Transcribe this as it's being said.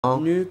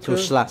to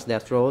slash their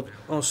throat.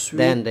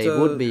 Then they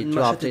would be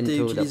dropped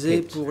into the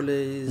pit.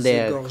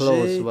 Their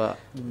clothes were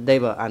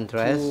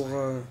undressed,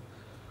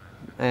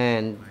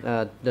 and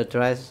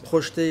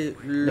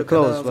the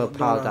clothes were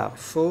piled up.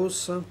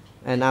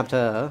 And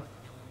after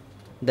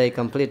they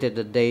completed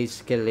the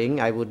day's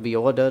killing, I would be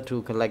ordered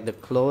to collect the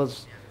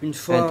clothes and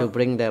to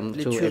bring them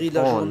to a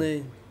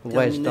pond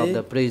west of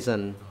the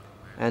prison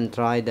and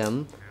dry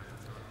them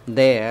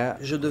there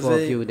for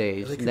a few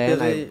days. Then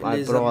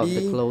I brought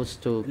the clothes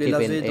to keep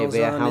in a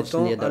warehouse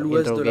near the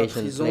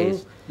interrogation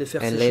place.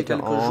 And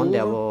later on,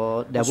 there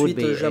would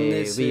be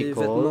a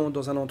vehicle,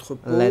 a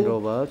Land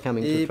Rover,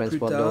 coming to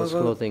transport those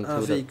clothing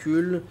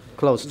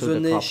close to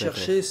the cooperative.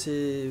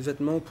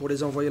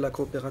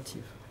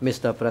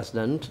 Mr.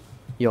 President,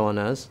 Your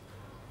Honors,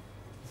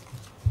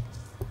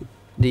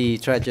 the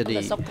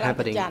tragedy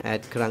happening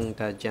at Krang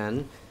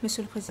Tajan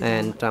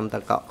and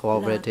Tramtakak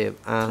Cooperative,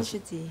 as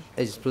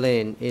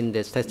explained in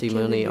the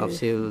testimony of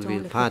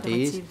civil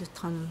parties,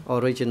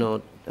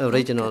 originated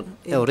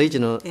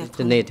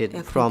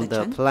from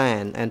the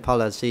plan and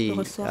policy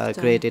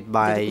created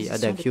by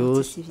the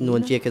accused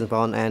Nguyen Chia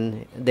Khampon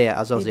and their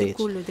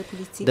associates.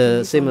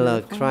 The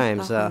similar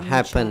crimes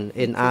happen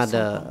in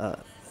other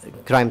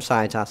crime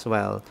sites as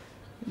well.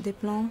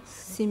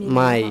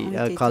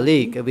 My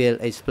colleague will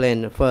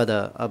explain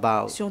further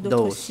about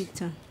those.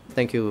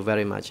 Thank you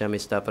very much,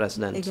 Mr.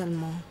 President.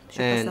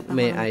 And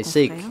may I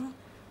seek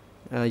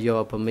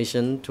your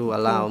permission to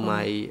allow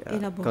my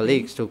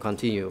colleagues to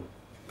continue.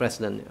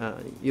 President,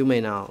 you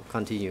may now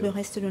continue. Le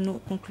reste de nos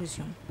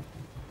conclusions.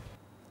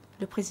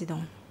 Le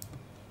Président,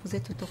 vous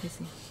êtes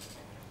autorisé.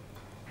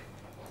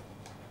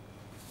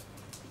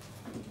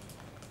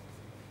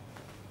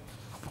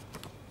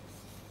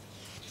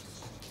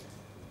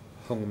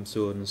 Hong Kam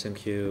Soon,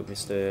 thank you,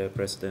 Mr.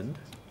 President.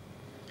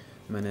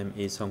 My name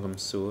is Hong Kam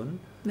Soon.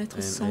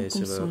 Maître Song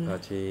Kum Soon.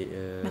 Merci,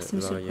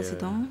 Monsieur le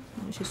Président.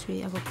 Je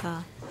suis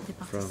avocat des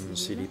partis from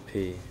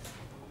CDP.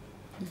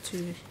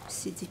 Du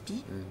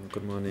CDP.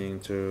 Good morning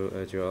to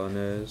your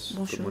honors.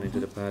 Bonjour. Good morning to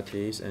the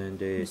parties and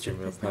the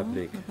general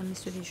public. Madame,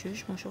 Messieurs les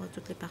juges, bonjour à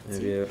toutes les parties. I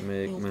will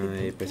make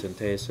my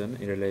presentation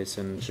in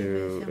relation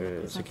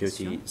to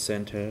security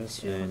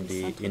centers and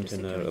the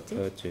internal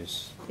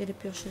purchase. Et les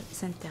purges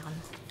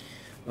internes.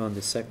 On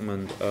the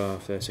segment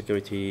of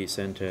security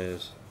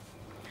centers,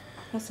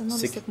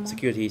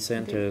 security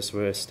centers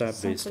were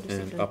established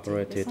and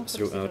operated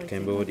throughout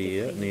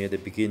Cambodia near the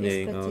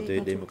beginning of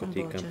the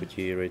Democratic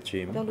Kampuchea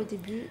regime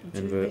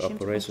and were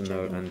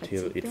operational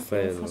until it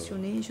fell.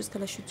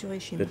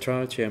 The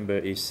trial chamber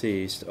is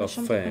seized of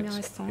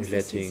facts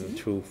relating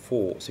to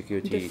 4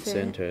 security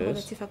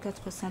centers,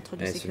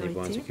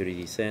 S21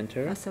 Security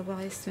Center,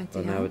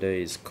 or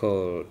nowadays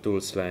called Tul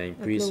Slang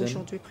Prison,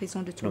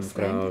 Phnom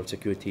Krao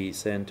Security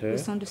Center,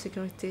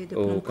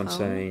 O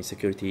Konsai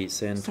Security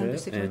Center,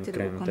 and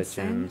Krang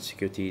Tajan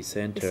Security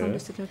Center,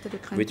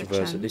 which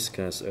was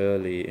discussed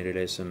early in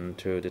relation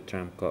to the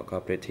Tramkok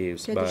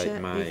cooperatives by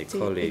my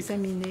colleague.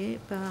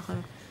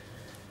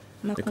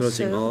 The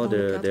closing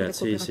order that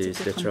seizes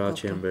the trial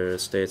chamber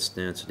states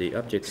that the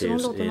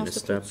objectives in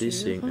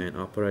establishing and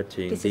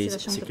operating these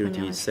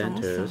security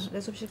centers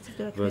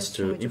was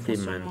to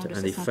implement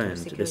and defend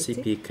the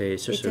CPK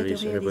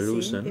socialist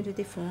revolution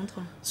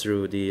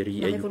through the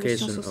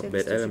re-education of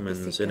bad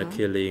elements and the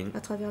killing,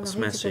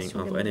 smashing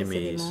of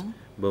enemies,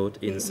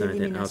 both inside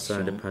and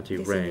outside the party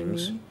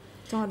ranks,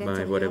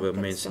 by whatever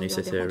means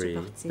necessary.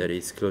 That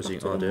is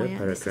closing order,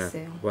 paragraph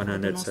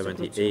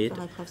 178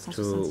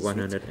 to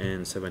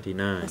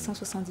 179.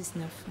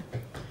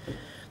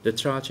 The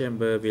trial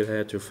chamber will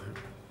have to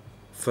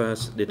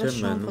first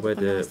determine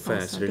whether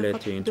facts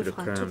relating to the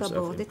crimes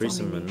of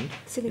imprisonment,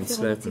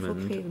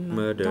 enslavement,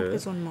 murder,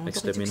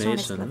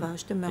 extermination,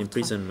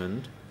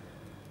 imprisonment,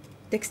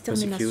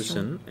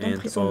 persecution,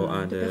 and all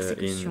other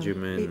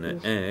inhuman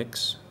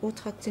acts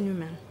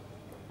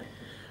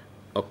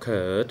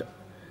occurred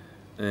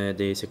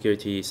the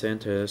security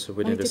centers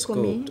within the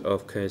scope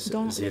of case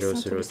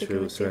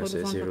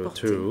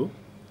 002/02,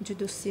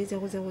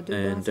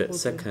 and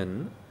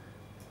second,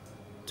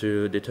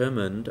 to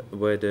determine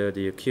whether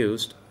the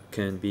accused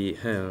can be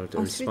held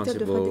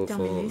responsible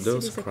for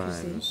those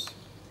crimes.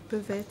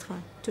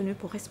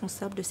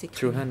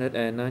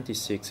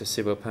 296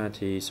 civil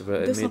parties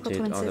were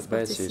admitted on the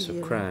basis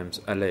of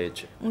crimes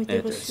alleged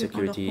at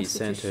security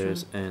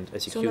centers and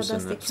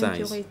execution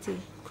sites.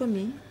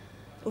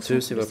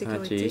 2 civil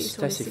parties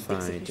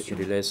testified in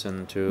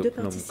relation to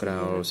Phnom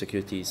Krao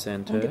Security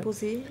Center and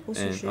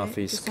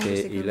Office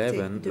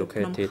K11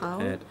 located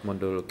at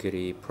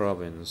Mondulkiri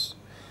Province,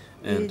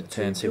 and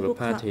 10 civil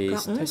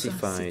parties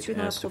testified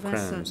as to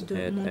crimes at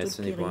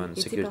S21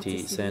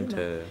 Security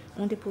Center.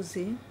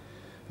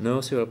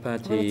 No civil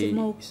party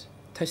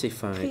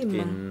testified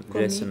in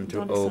relation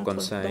to O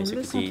Konsai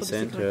Security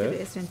Center.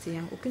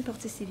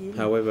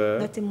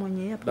 However,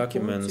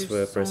 documents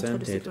were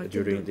presented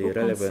during the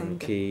relevant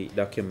key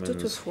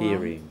documents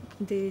hearing.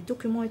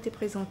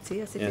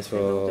 As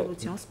for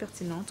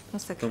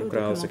Phnom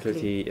Krao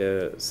Security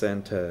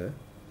Center,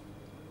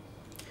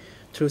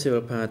 Two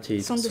civil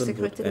parties,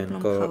 Sunwood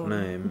and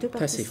Goldname,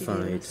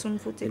 testified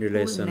in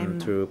relation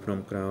to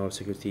Phnom Kraul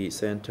Security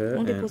Center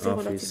and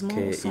Office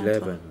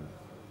K11.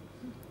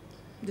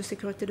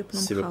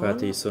 Civil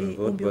party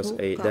Sunwood was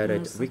a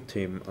direct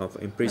victim of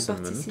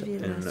imprisonment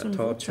and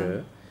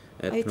torture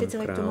at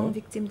Phnom Kraul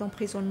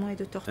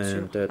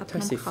and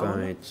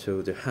testified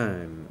to the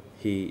harm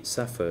he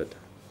suffered.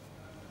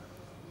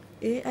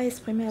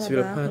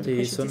 Civil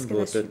party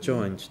Sunwood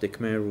joined the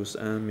Khmer Rouge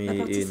Army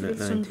in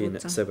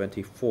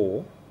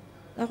 1974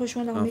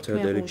 after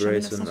the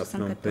liberation of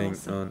Phnom Penh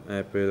on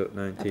April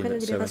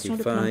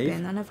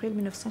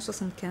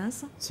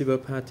 1975. Civil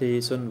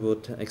party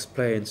Sunwood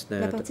explains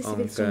that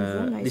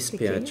Angkar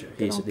dispatched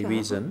his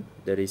division,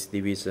 that is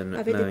Division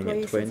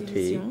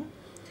 920,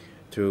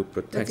 to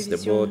protect the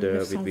border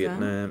with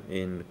Vietnam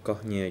in Koh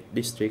Nhek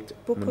District,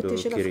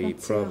 Mandalkiri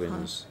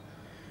Province.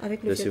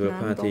 The civil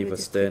party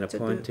was then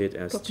appointed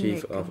as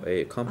chief of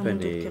a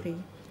company.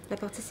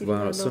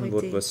 While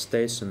Sunwood was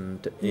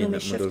stationed in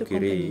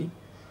Mandalkiri,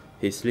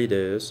 his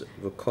leaders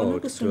were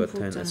called to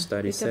attend a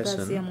study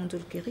session, and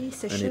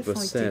it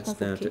was said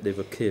that they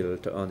were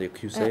killed on the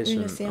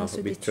accusation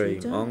of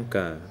betraying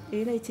Angkar.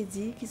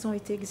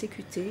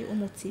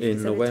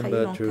 In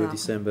November through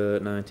December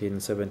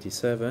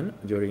 1977,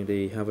 during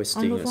the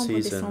harvesting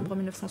season,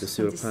 the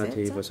civil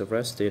party was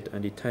arrested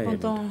and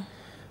detained on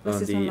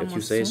the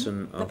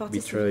accusation of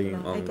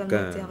betraying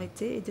Angkar.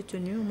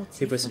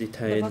 He was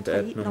detained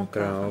at Phnom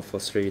Kraul for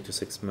 3 to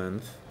 6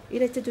 months,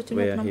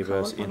 where he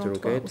was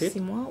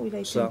interrogated,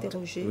 shocked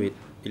with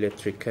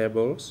electric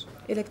cables,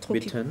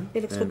 beaten,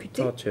 and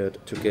tortured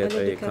to get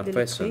a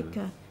confession.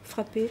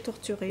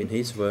 In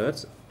his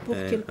words,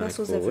 and I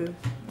quote,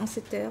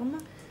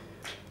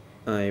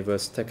 I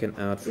was taken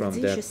out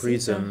from that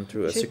prison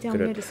to a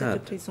secret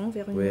hut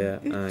where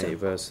I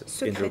was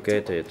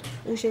interrogated.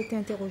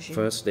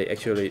 First, they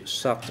actually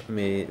shocked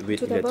me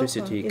with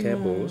electricity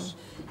cables,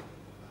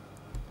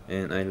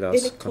 and I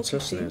lost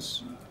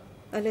consciousness.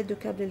 And I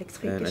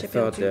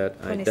thought that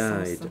I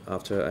died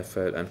after I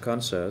felt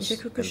unconscious,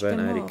 and when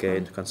I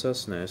regained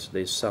consciousness,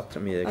 they shocked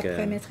me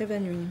again.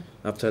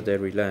 After they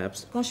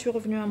relapsed,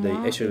 they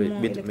actually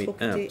beat me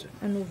up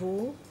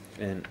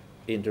and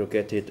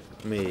interrogated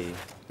me.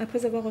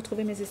 Après avoir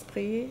retrouvé mes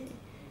esprits,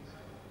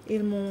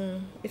 ils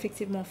m'ont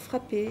effectivement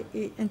frappé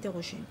et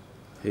interrogé.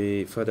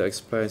 He further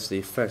explains the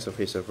effects of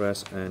his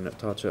arrest and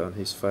torture on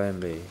his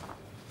family.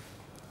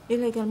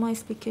 Il a également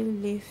expliqué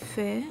les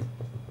faits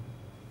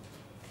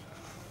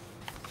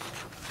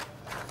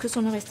que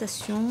son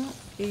arrestation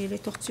et les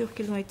tortures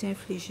qui lui ont été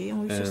infligées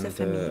ont eu sur sa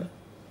famille.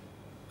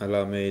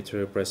 Allow me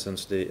to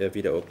present the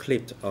video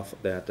clip of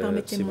that civil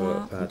party.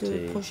 Permettez-moi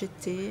de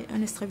projeter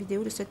un extrait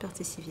vidéo de cette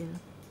partie civile.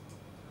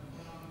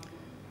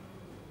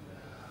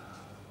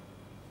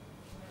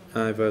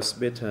 I was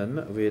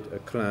beaten with a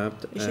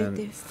club, and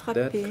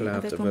that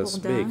club was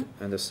big,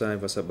 and the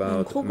size was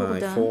about my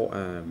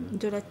forearm.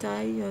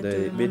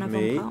 They beat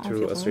me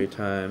 2 or 3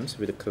 times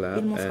with the club,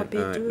 and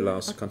I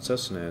lost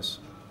consciousness.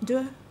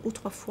 2 ou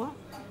 3 fois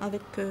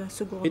avec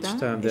ce gourdin, Each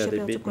time that they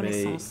beat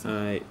me,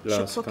 I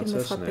lost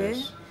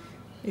consciousness.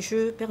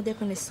 Je perdais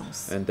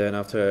connaissance. And then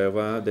after a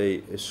while,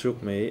 they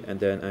shook me, and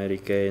then I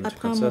regained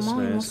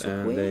consciousness,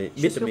 and they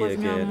beat me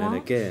again and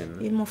again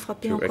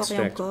to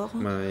extract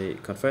my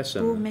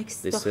confession.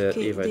 They said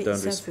if I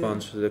don't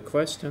respond to the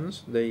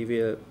questions, they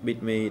will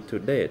beat me to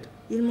death.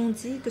 And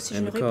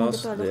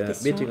because the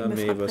beating on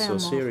me was so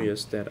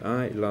serious that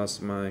I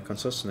lost my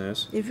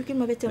consciousness, and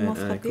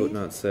I could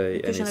not say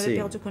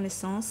anything.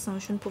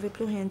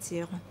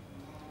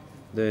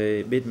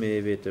 They beat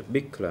me with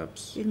big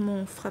clubs. Ils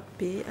m'ont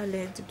frappé à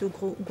l'aide de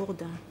gros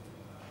gourdins.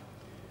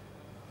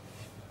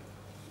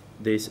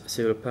 This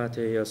civil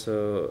party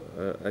also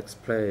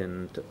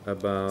explained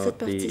about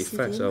the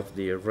effects of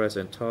the arrest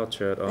and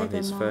torture on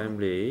his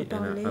family,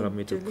 and allow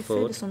me to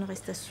quote,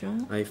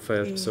 I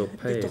felt so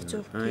pain.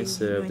 I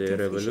served the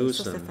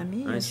revolution.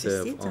 I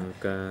served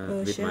Angkar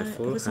with my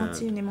full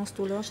heart.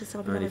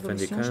 I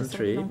defended the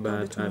country,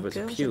 but I was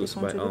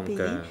accused by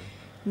Angkar.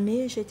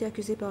 Mais j'ai été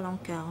accusé par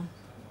l'Angkar.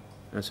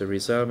 As a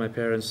result, my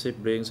parents,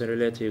 siblings, and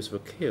relatives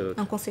were killed.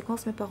 En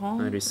conséquence, mes parents,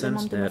 I les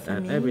membres de ma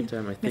famille, every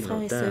time I mes think frères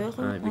of et that, sœurs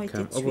I ont été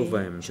become tués.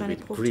 overwhelmed J'en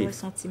with éprouve du grief.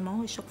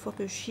 ressentiment et chaque fois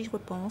que j'y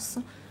repense,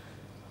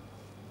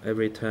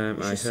 Every time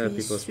I heard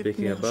people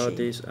speaking about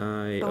this,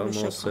 I par le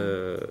almost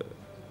chagrin.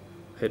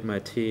 had my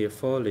tear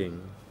falling.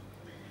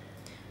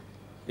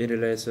 In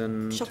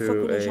relation Chaque fois to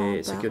que les gens a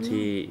en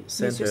security parlent,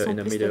 center mes yeux in the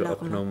sont middle pris of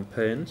de Phnom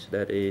Penh,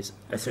 that is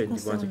a ce qui 21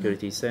 concerne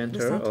security le center,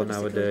 centre or de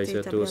nowadays sécurité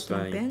a établi à two-line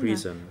Phnom Penh,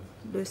 prison.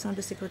 le centre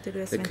de sécurité de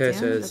la The S21,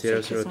 case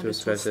l'actuelle prison de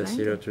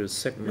 002/02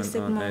 segment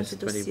on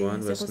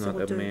S21 was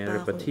not a mere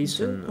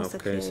repetition of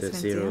case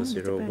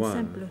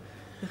 001.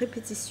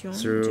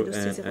 Through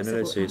an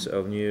analysis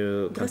of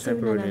new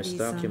contemporaneous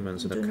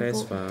documents in the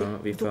case file,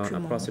 we found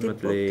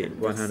approximately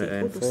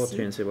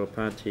 114 civil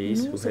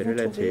parties who had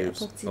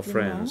relatives or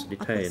friends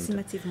detained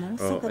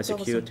or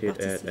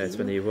executed at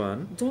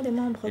S21,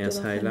 as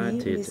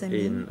highlighted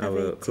in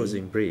our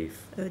closing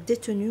brief.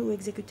 Détenus ou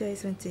exécutés à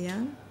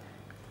S21,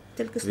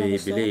 we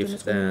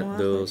believe that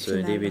those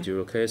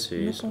individual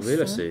cases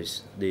will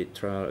assist the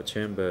trial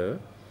chamber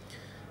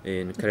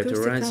in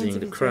characterizing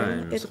the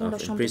crimes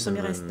of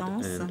imprisonment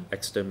and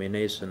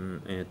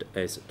extermination at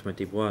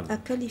S21. À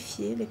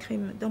qualifier les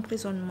crimes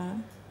d'emprisonnement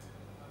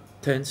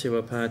 10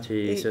 civil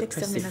parties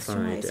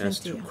testified as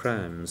to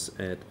crimes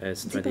at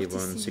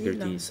S21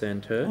 Security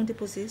Center,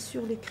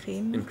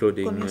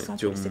 including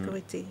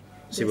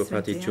Civil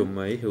Party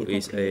Chumei, who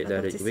is a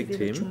direct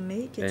victim,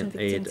 and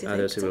 8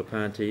 other civil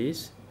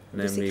parties,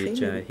 namely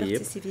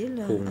Chahib,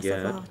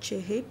 Pungyat,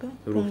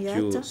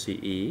 Rukju Ce,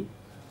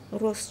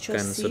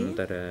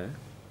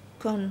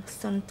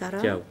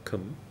 Kansantara,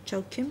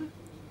 Chao Kim,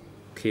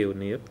 Kheo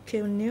Niep,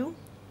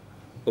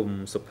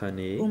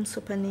 Supani,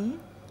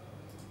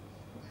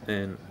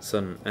 and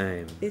Son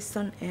M.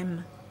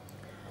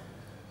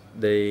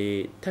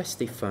 They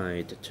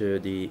testified to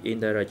the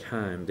indirect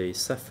harm they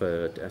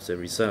suffered as a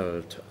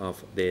result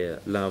of their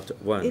loved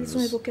ones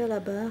who were killed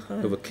at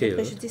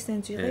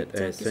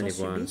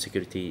S21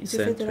 Security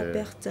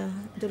Center.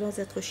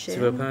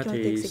 Civil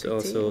parties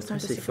also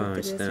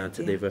testified that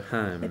they were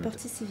harmed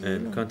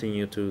and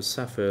continue to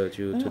suffer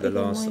due to the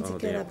loss of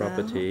their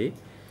property,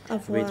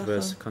 which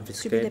was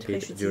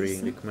confiscated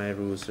during the Khmer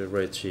Rouge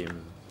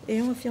regime. Et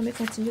ont affirmé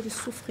continuer de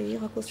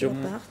souffrir à cause de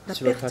la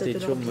perte de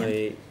leurs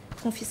biens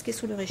confisqués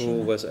sous le régime.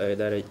 Who was a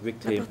direct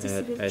victim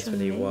at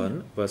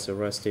S21 was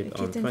arrested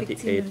on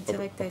 28th of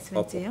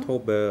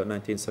October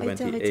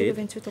 1978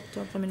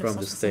 from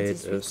the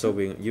State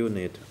Sewing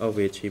Unit, of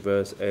which he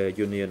was a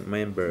union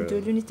member.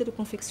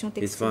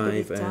 His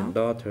wife and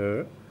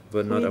daughter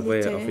were not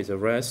aware of his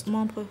arrest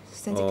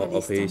or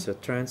of his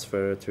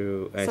transfer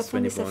to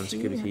S21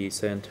 Security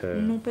Center.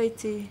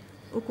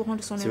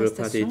 Civil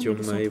Party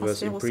Chumei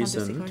was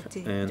imprisoned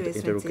and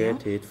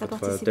interrogated for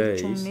 12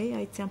 days.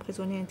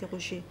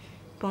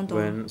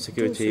 When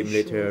security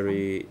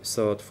military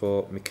sought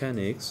for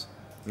mechanics,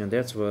 and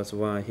that was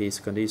why his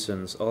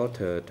conditions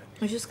altered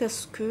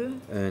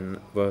and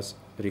was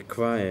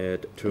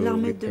required to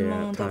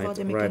repair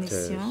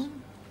typewriters.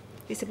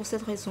 His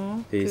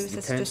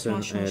detention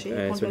at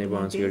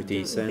S21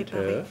 Security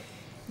Center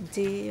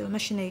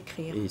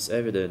is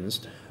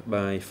evidenced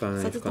by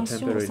 5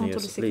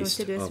 contemporaneous lists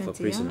of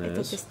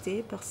prisoners,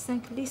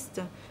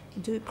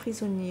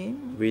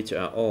 which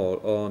are all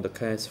on the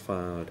case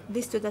file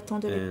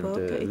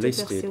and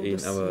listed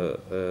in our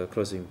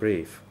closing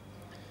brief.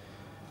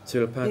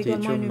 Civil Party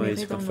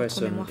Chumei's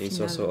confession is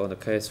also on the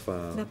case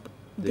file.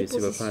 The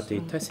Civil Party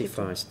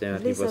testifies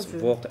that he was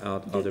walked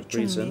out of the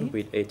prison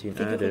with 18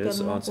 others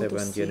on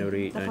 7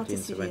 January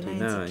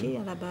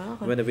 1979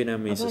 when the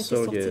Vietnamese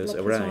soldiers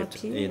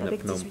arrived in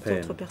Phnom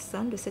Penh.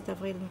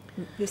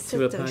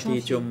 Civil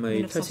Party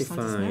Chumei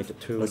testified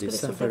to the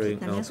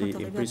suffering of the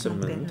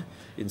imprisonment,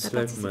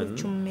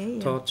 enslavement,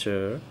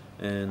 torture,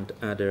 and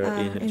other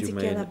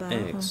inhumane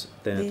acts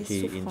that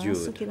he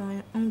endured.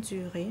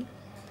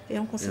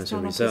 As a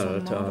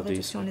result of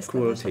this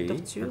cruelty,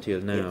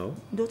 until now,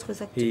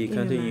 he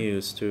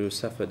continues to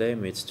suffer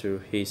damage to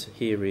his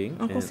hearing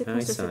and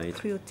eyesight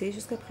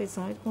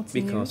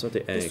because of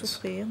the acts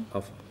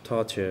of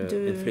torture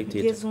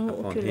inflicted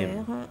upon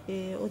him.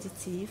 And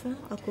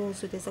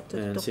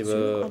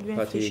Civil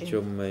Party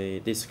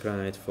Chumei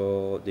described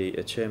for the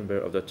chamber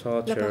of the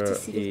torture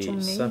he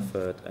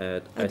suffered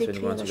at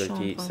S21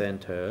 Security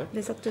Center,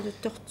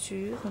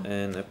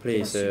 and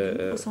please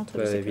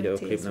play video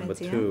clip number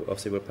 2 of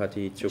Civil Party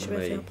Chumei. Je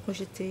vais faire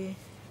projeter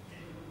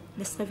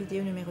l'extrait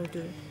vidéo numéro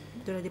 2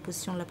 de la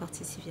déposition de la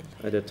partie civile.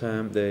 At the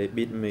time, they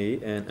beat me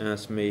and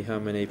asked me how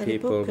many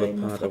people were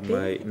part of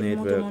my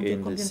network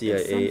in the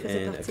CIA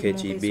and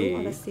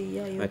KGB.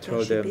 I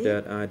told them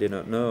that I did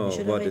not know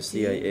what the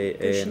CIA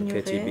and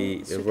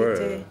KGB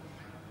were.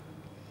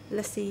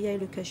 La CIA et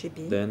le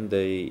KGB. Then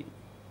they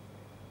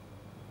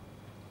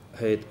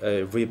had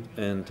a whip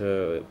and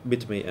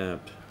beat me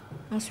up.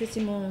 Ensuite,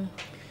 ils m'ont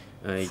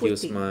I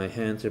used my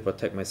hand to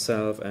protect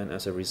myself, and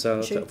as a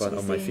result, one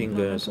of my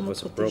fingers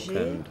was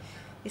broken.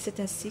 Et c'est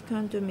ainsi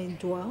qu'un de mes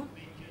doigts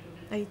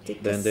a été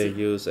cassé. Then they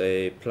used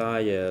a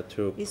plier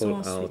to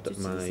pull out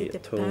my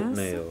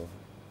toenail.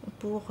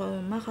 Pour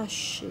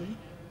m'arracher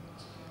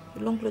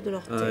l'ongle de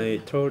l'orteil. I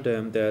told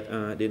them that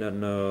I did not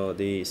know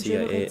the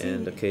CIA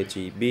and the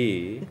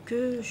KGB.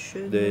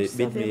 They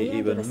beat me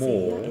even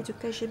more.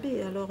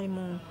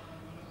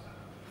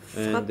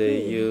 And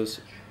they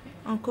used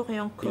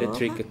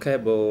electric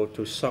cable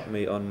to shock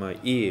me on my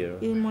ear.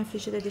 Ils m'ont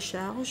infligé des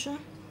décharges.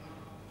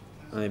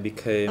 I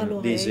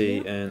became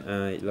dizzy and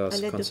I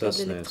lost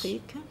consciousness.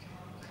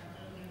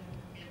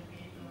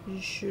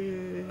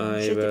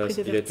 I was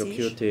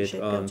electrocuted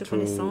on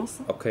 2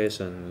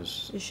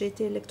 occasions. J'ai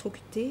été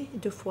électrocuté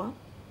 2 fois.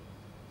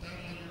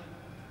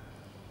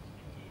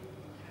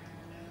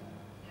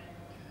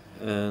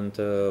 And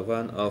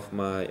one of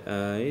my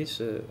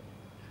eyes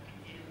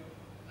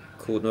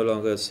could no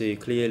longer see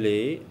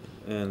clearly,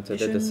 and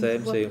that's the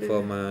same thing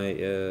for my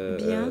ear.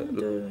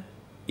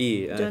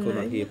 I could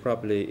not hear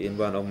properly in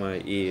one of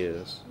my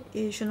ears.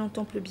 Et je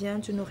n'entends plus bien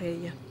d'une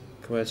oreille.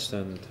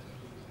 Questioned.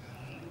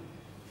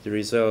 the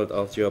result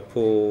of your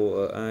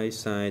poor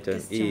eyesight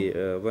and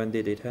ear, when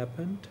did it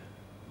happen?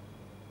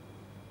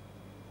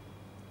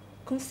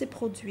 Quand s'est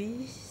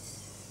produit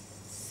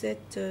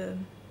cette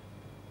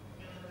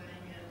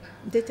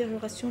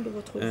détérioration de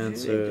votre vue et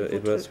de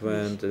it was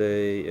when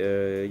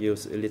they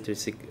used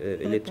electric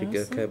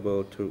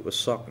cable to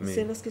shock me.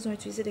 C'est lorsqu'ils ont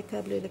utilisé des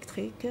câbles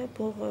électriques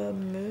pour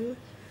me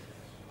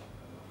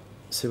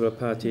Civil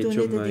Party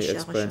Chumai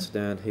explains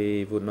that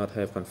he would not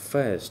have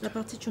confessed,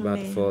 but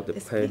for the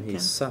pain he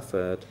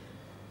suffered,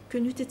 que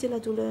n'eût été la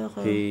douleur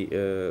he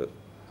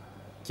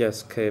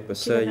just kept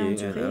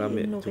saying, and allow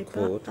me to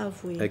quote,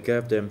 I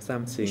gave them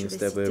some things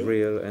that were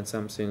real and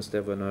some things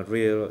that were not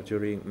real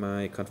during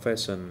my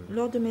confession.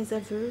 Lors de mes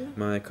aveux,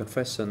 my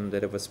confession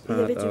that I was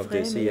part of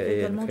the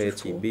CIA and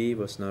KGB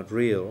was not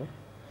real,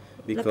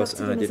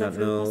 because I did not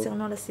know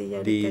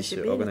these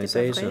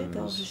organizations,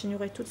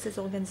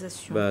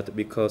 but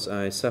because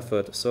I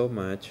suffered so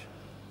much,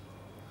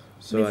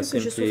 so I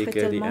simply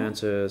gave the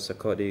answers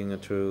according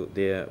to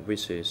their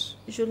wishes.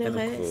 Je leur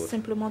ai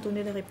simplement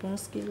donné les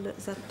réponses qu'ils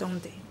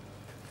attendaient.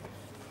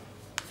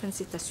 Fin de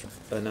citation.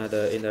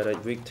 Another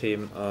indirect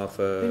victim of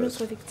Une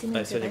autre victime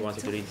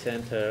indirecte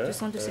Center, du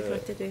centre de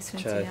sécurité de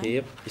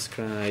Chahib,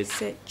 describes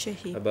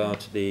Chahib.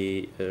 about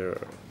the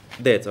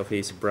death of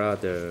his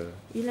brother.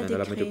 Il a And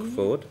allow me to décrit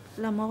quote,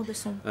 la mort de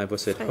son I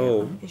was at frère,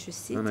 home et je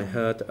cite, and I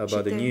heard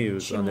about the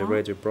news on the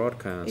radio et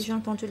broadcast. j'ai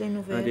entendu les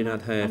nouvelles I did not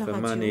à la have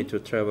radio. money to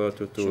travel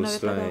to Je n'avais pas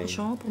Tulsa.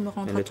 d'argent pour me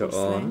rendre And à later Tulsa.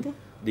 on,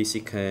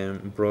 DC came,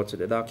 brought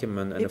the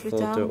document and Et a plus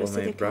tard, photo le of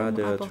my CDCAM a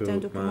brother apporté un to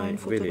document et my une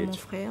photo de mon village.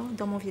 frère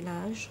dans mon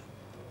village.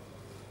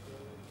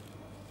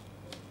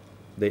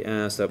 They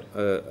asked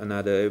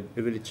another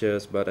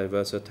villagers, but I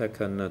was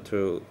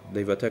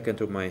they were taken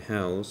to my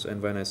house, and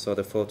when I saw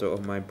the photo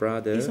of my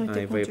brother,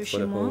 I wept for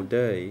the whole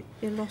day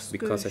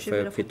because I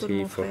felt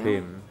pity for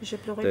him.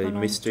 They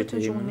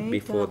mistreated him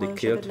before they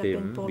killed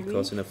him,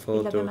 because in the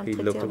photo he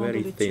looked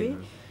very thin.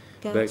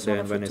 Back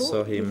then, when I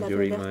saw him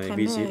during my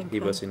visit, he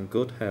was in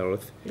good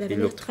health, he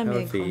looked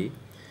healthy.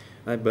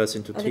 I burst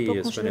into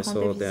tears when I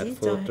saw that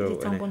photo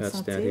and I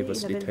heard that he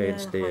was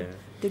detained there.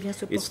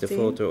 It's the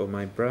photo of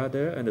my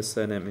brother, and the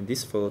surname in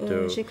this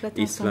photo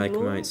is like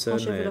my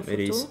surname. It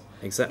is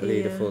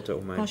exactly the photo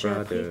of my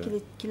brother.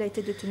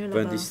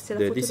 When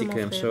the DC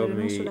cam showed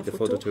me the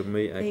photo to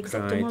me, I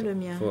cried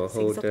for a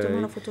whole day,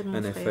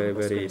 and I felt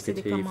very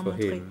pity for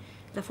him.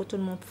 La photo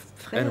de mon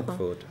frère,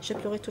 j'ai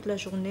pleuré toute la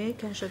journée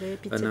car j'avais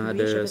pitié de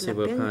lui, j'avais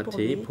de la peine pour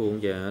lui.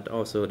 Punjab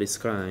also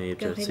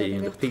described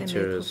seeing the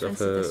pictures of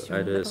her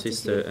other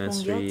sister and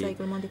three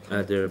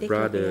other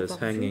brothers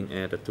hanging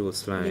at the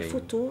Tulsa line. Les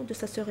photos de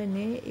sa sœur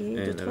aînée et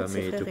de trois de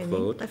ses frères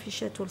aînés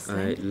affichées à Tulsa.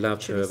 I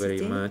loved her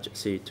very much.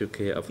 She took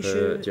care of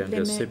her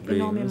younger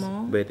siblings,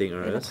 bathing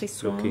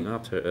us, looking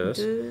after us.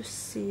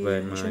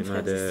 When my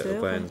mother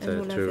went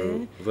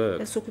to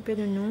work,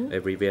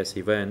 everywhere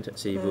she went,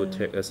 she would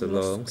take us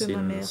along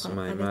since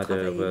my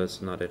mother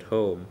was not at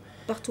home.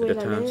 At the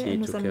time she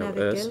took care of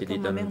us, she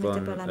didn't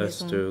want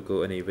us to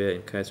go anywhere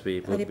in case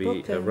we would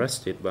be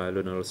arrested by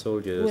lunar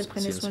soldiers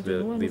since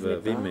we were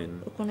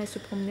women.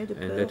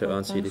 And later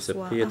on she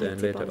disappeared,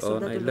 and later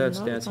on I learned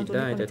that she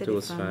died at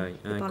Tulsa.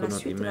 I could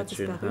not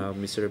imagine how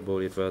miserable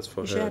it was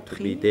for her to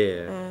be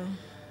there.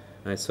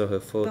 I saw her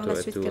photo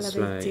at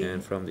Tulsa,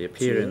 and from the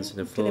appearance in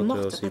the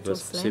photo she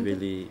was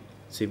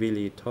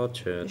severely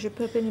tortured,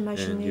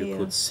 and you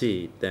could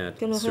see that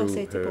through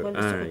her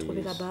eyes.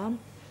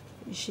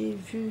 J'ai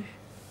vu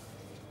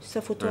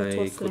sa photo à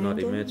I could not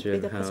Tulsa, et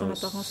imagine d'après son how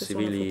apparence sur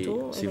la photo, elle a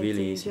été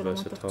severely she violemment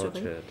was torturée.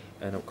 tortured.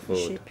 End of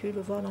J'ai quote. pu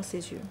le voir dans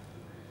ses yeux.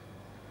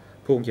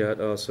 Punjab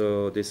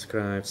also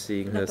described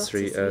seeing her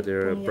three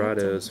other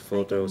brothers'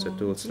 photos at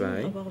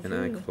Tulsa, and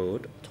I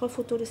quote, Trois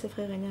photos de ses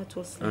frères aînés à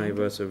Tulsa. I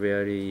was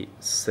very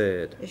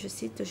sad. Et je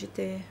cite,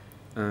 j'étais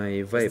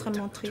I wept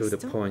to the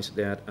point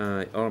that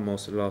I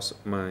almost lost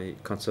my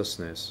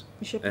consciousness.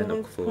 End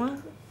of quote.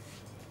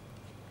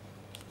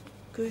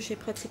 Que j'ai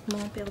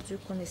pratiquement perdu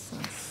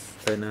connaissance.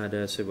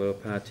 Another civil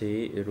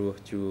party,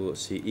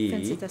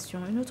 CE,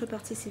 Une autre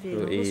partie civile,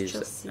 who is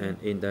an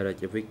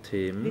indirect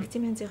victim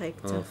victime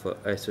indirecte of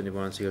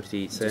S21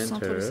 Security du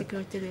centre de Center,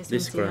 sécurité de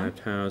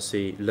described how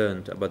she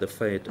learned about the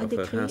fate of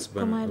her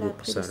husband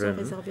Saran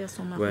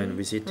when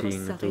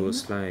visiting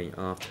Tulsa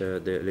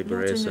after the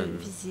liberation.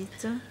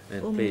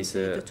 And please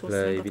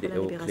play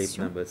video clip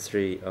number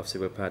 3 of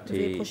civil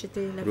party CE.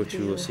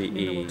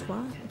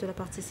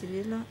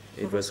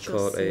 It was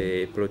called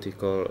a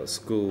political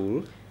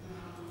school.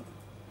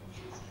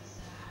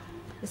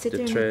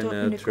 The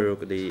trainer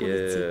took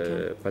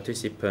the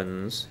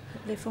participants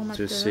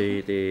to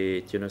see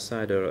the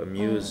genocidal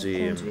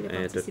museum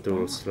at the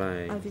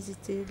Tulsa. À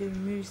visiter le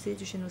musée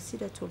du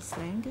génocide à Tulsa.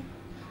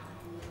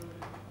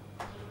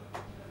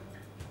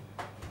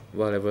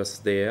 While I was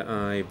there,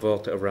 I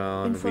walked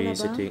around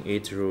visiting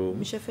each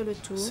room,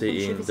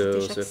 seeing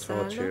those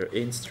torture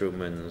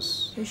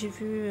instruments. J'ai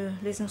vu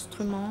les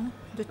instruments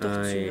de I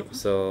torture.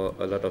 saw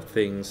a lot of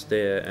things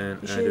there, and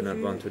I do not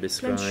want to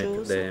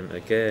describe them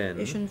again.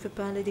 Et je ne veux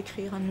pas les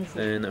décrire à nouveau.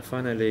 And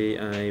finally,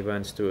 I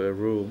went to a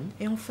room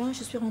Et enfin,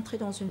 je suis rentrée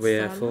dans une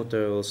where salle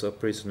photos of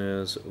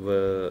prisoners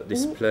were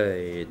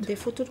displayed. Des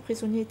photos de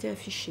prisonniers étaient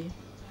affichées.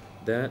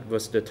 That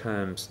was the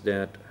times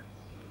that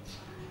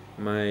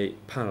my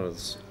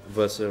pulse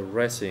was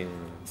racing.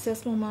 C'est à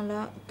ce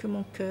moment-là que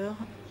mon cœur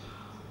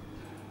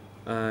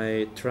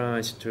I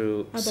tried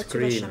to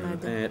scream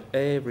at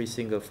every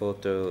single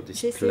photo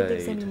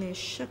displayed.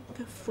 Chaque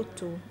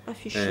photo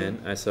affichée. And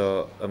I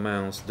saw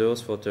amongst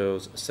those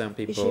photos some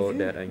people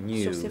that I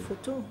knew. Sur ces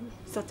photos,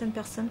 certaines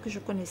personnes que je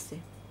connaissais.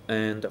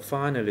 And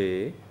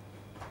finally,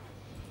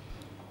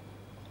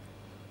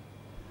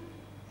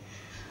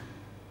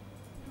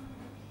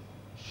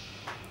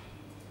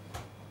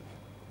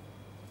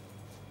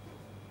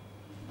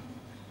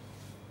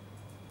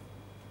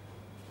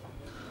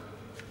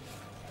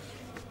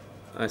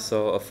 I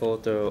saw a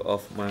photo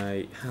of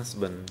my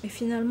husband. Et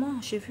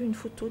finalement, j'ai vu une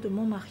photo de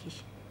mon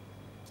mari.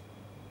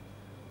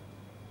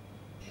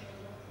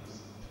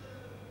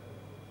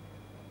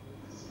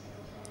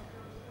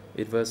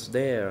 It was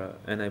there,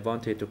 and I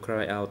wanted to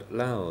cry out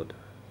loud.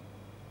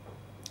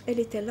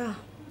 Elle était là,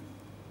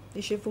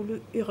 et j'ai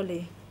voulu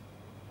hurler.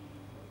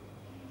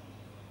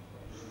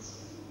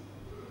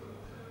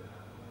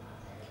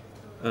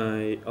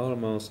 I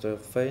almost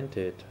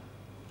fainted.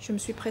 Je me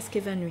suis presque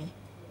évanouie.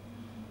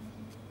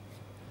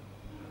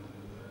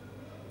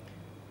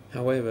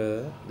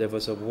 However, there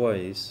was a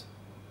voice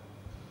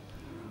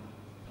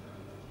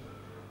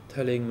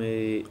telling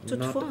me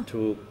not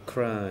to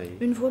cry.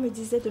 Une voix me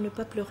disait de ne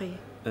pas pleurer.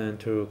 And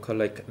to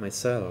collect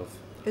myself.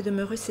 Et de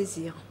me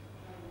ressaisir.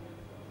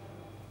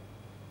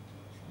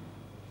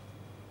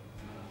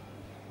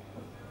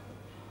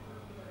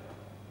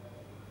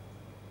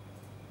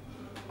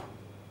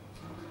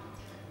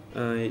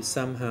 I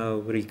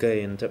somehow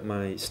regained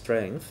my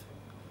strength.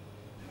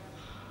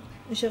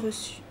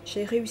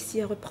 J'ai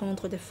réussi à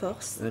reprendre des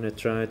forces. And I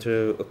tried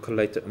to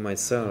collect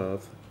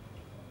myself,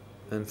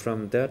 and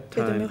from that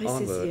time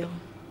onward,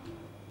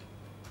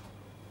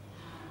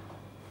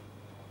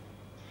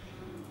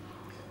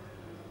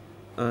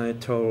 I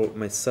told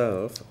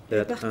myself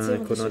that I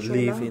could not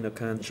live in a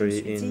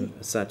country in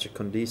such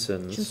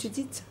conditions. Je me suis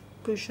dit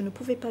que je ne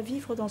pouvais pas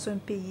vivre dans un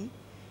pays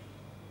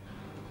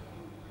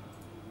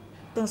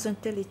dans un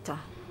tel état.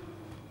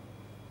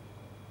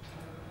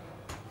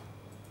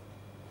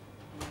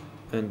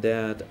 And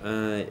that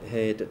I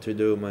had to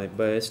do my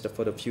best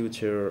for the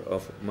future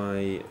of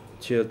my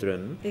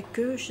children, et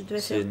que je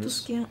devais faire tout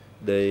ce qui est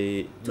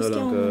they no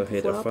longer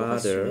had a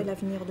father,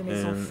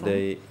 and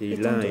they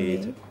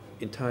relied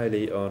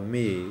entirely on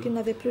me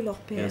plus leur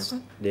père, as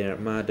their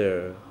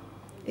mother.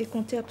 Et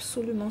comptaient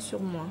absolument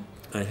sur moi.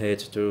 I had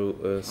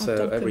to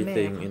sell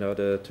everything in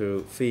order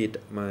to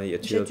feed my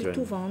children. J'ai dû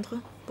tout vendre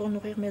pour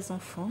nourrir mes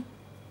enfants.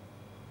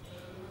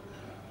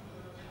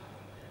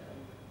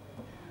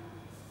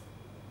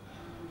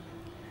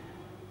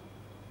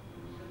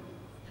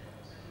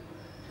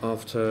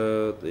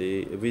 After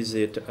the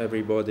visit,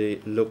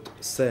 everybody looked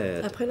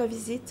sad. Après la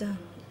visite,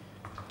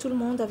 tout le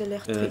monde avait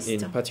l'air triste.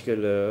 In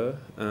particular,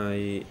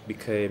 I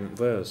became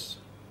worse.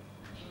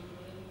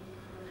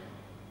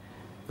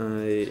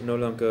 I no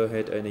longer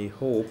had any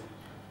hope.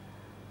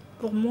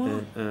 Pour moi,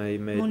 and I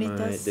made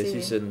my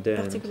decision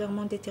then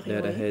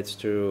that I had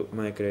to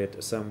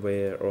migrate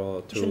somewhere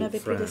or to France. Je n'avais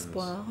plus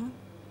d'espoir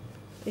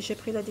et j'ai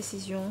pris la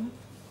décision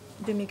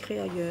de migrer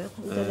ailleurs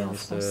ou d'aller en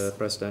France. Mr.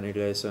 President, in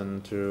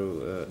relation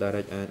to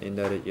direct and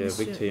indirect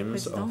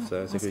victims of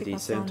the security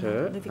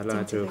center, I'd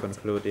like to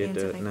conclude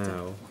it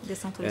now.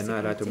 And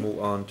I'd like to move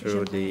on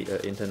to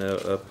the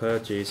internal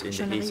purges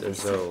in the East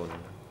Zone.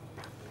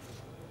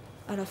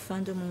 À la fin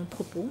de mon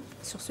propos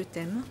sur ce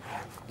thème,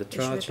 the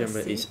trial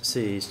chamber is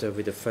seized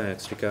with the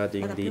facts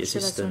regarding the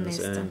existence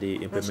and the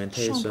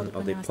implementation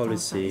of the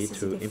policy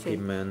to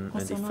implement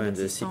and defend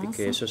the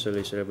civic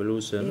socialist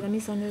revolution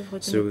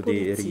through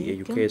the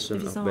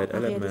re-education of bad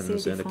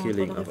elements and the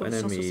killing of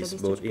enemies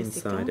both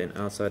inside and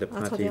outside the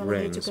party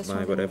ranks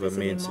by whatever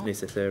means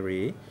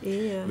necessary,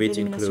 which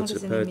includes the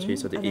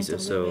purges of the East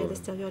Zone.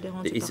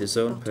 The East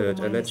Zone purge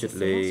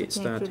allegedly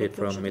started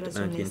from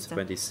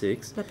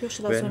mid-1976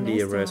 when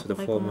the arrest of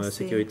the former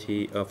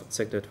security of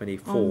Sector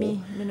 24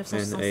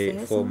 and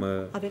a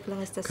former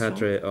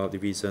cadre of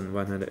Division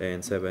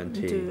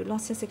 170.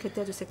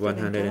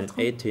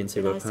 118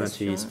 civil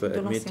parties were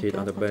admitted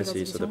on the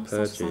basis of the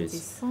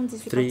purges.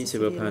 3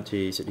 civil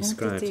parties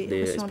described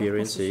their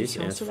experiences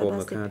as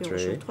former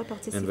cadre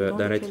and were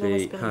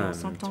directly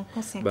harmed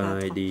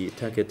by the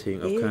targeting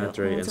of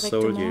cadre and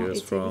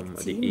soldiers from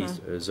the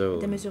East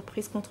Zone.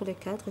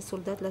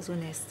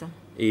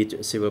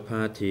 Each civil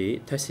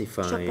party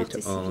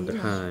testified on the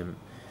harm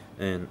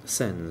and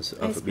sense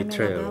of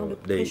betrayal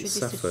they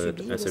suffered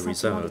as a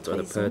result of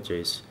the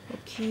purges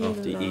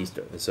of the East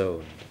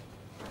Zone.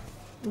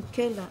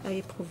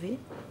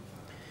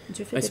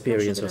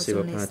 experience of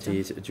civil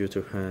parties due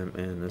to harm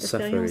and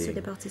suffering.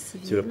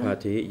 Civil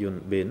party Yun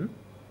Bin,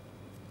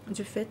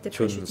 du fait des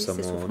préjudices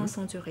et souffrances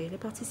endurées. Les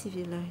parties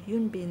civiles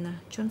Yun Bin,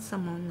 Chun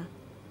Samon.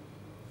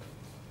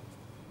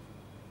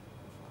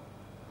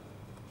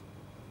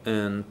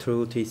 And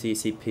through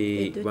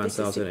TCCP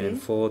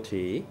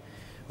 1040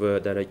 were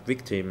direct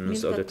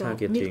victims of the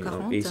targeting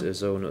of East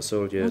Zone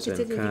soldiers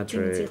and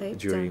cadre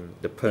during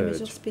the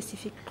purge.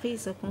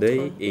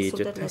 They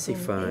each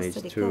testified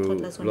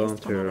to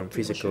long-term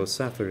physical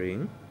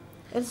suffering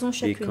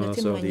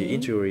because of the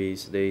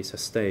injuries they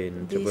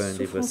sustained when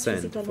they were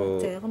sent for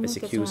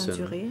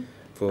execution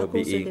for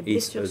being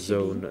East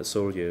Zone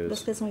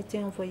soldiers.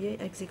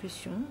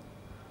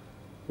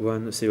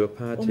 One civil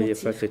party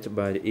affected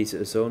by the East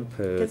Zone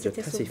purge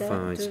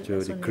testifies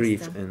to the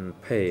grief and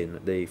pain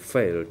they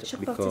felt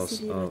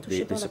because of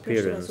the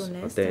disappearance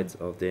or death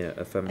of their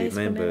family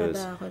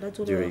members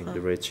during the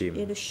regime.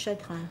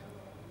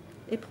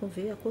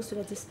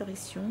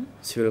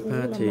 Civil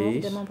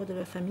parties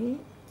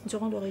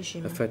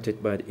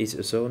affected by the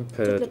East Zone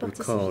purge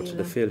recalled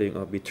the feeling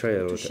of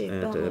betrayal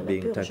and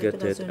being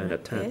targeted and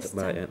attacked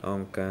by an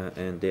Angkar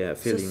and their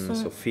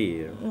feelings of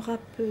fear.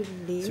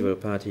 Civil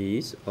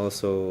parties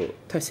also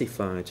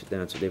testified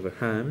that they were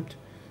harmed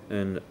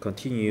and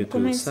continue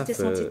to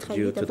suffer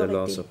due to the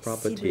loss of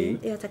property,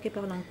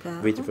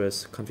 which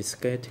was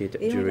confiscated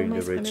during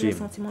the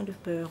regime.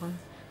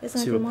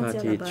 Civil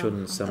party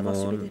Chun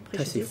Samon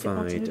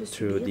testified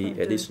to the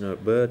additional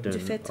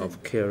burden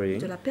of caring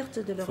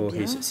for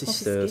his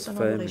sister's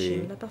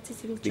family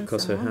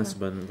because her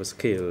husband was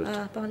killed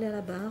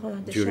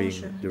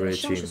during the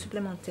regime.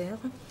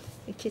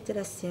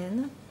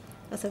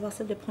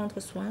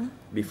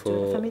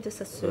 Before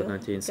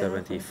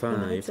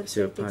 1975,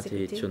 Civil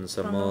party Chun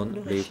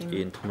Samon lived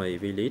in Thmai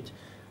village,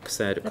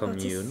 Ksad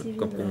commune,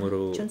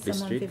 Kampungro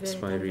district,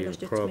 Spiril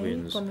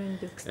province,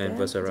 and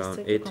was around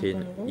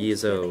 18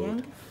 years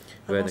old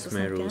when the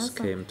Khmer Rouge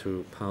came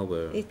to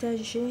power. He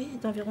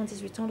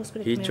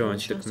joined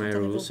the Khmer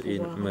Rouge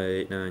in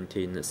May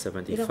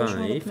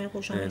 1975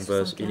 and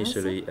was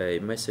initially a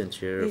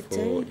messenger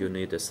for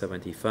Unit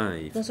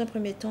 75.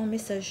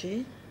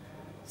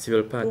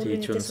 Civil party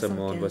Chun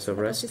Samon was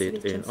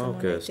arrested in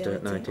August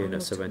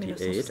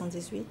 1978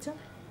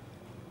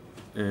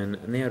 and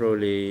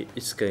narrowly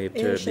escaped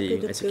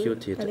being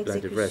executed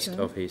like the rest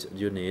of his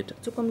unit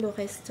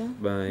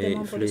by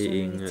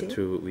fleeing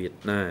to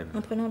Vietnam.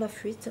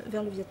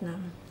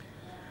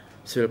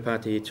 Civil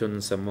party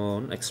Chun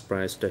Samon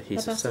expressed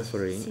his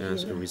suffering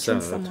as a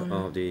result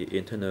of the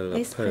internal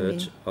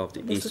purge of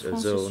the East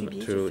Zone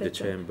through the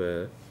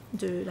chamber.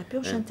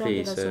 And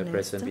please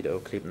present video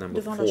clip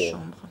number 4.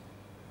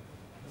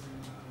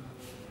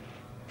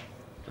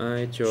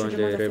 I joined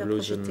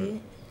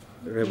the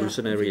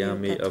Revolutionary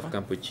Army of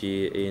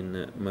Cambodia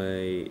in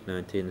May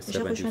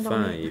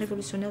 1975.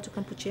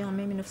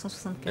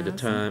 At the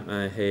time,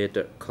 I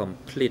had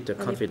complete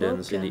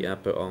confidence in the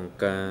Upper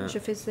Angkar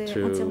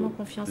to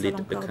lead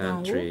the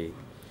country.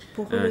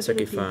 I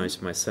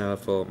sacrificed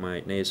myself for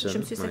my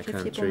nation, my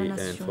country,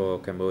 and for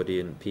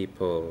Cambodian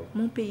people.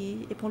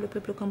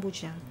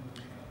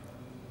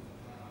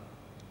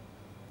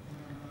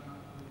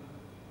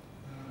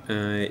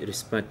 I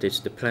respected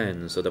the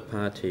plans of the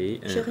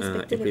party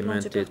and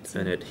implemented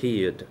and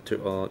adhered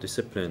to all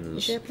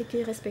disciplines.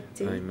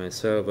 I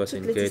myself was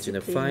engaged in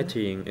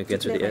fighting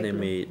against the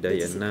enemy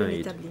day and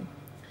night.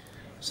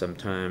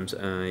 Sometimes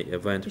I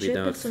went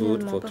without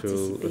food for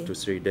 2 to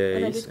 3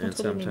 days, and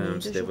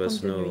sometimes there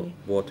was no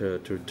water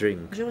to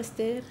drink.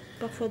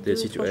 The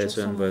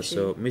situation was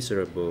so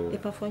miserable.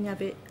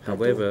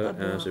 However,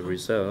 as a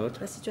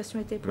result,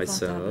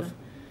 myself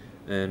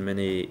and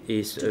many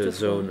East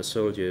Zone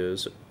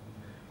soldiers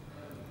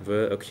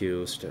were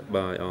accused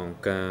by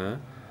Angkar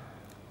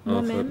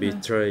of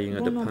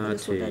betraying the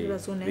party.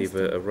 We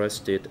were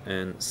arrested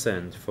and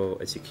sent for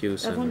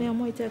execution.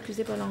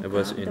 I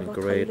was in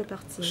great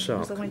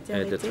shock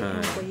at the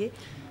time,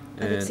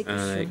 and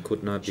I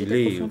could not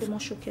believe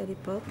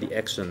the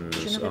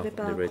actions of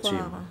the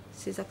regime.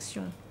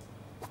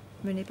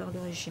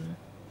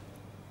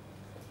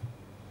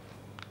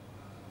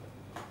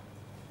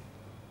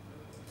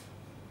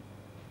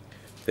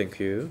 Thank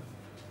you.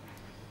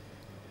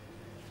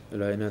 I'd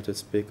like now to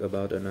speak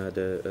about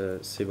another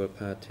civil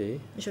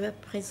party. Je vais à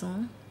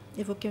présent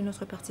évoquer une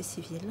autre partie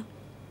civile.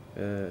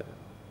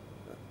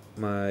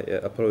 My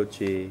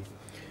apology.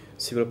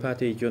 Civil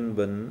party Yun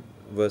Bin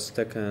was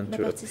taken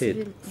to a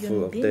pit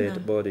full of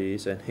dead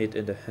bodies and hit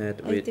in the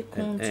head with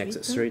an axe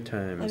 3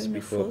 times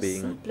before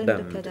being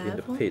dumped in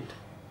the pit.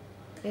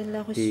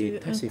 He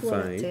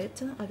testified,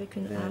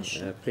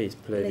 please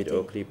play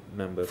video clip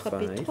number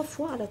 5. 3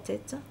 fois à la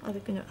tête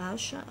avec une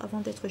hache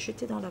avant d'être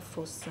jeté dans la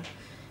fosse.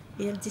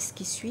 Et elle dit ce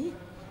qui suit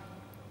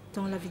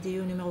dans la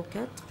vidéo numéro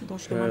 4 dont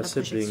je demande la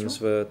projection. Her siblings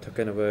were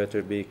taken away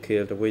to be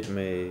killed with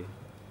me.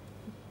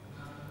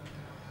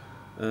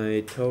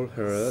 I told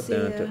her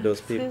that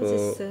those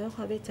people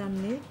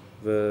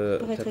were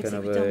taken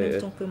away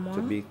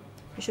to be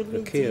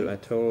kill. I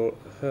told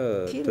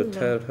her to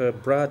tell her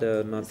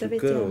brother not to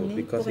go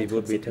because he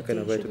would be taken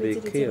away to be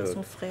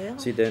killed.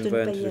 She then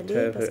went to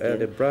tell her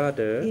elder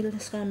brother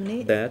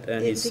that,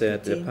 and he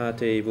said the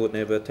party would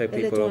never take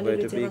people away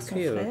to be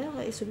killed.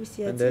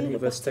 And then he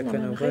was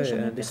taken away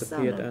and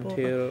disappeared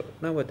until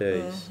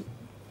nowadays.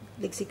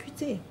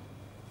 L'exécuter.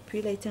 Puis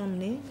il a été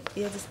emmené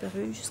et a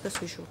disparu jusqu'à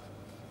ce jour.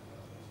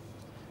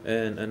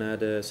 And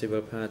another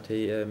civil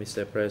party,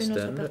 Mr.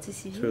 President,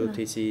 through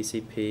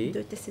TCCP,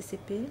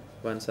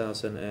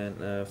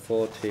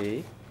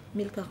 1040,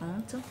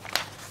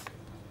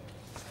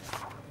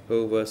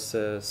 who was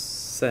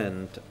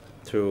sent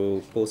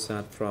to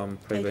Posad from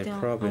Prevent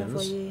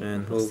Province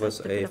and who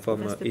was a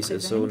former East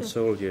Zone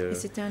soldier.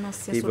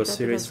 He was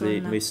seriously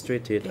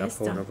mistreated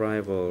upon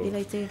arrival.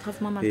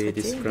 He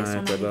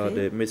described about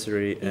the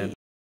misery and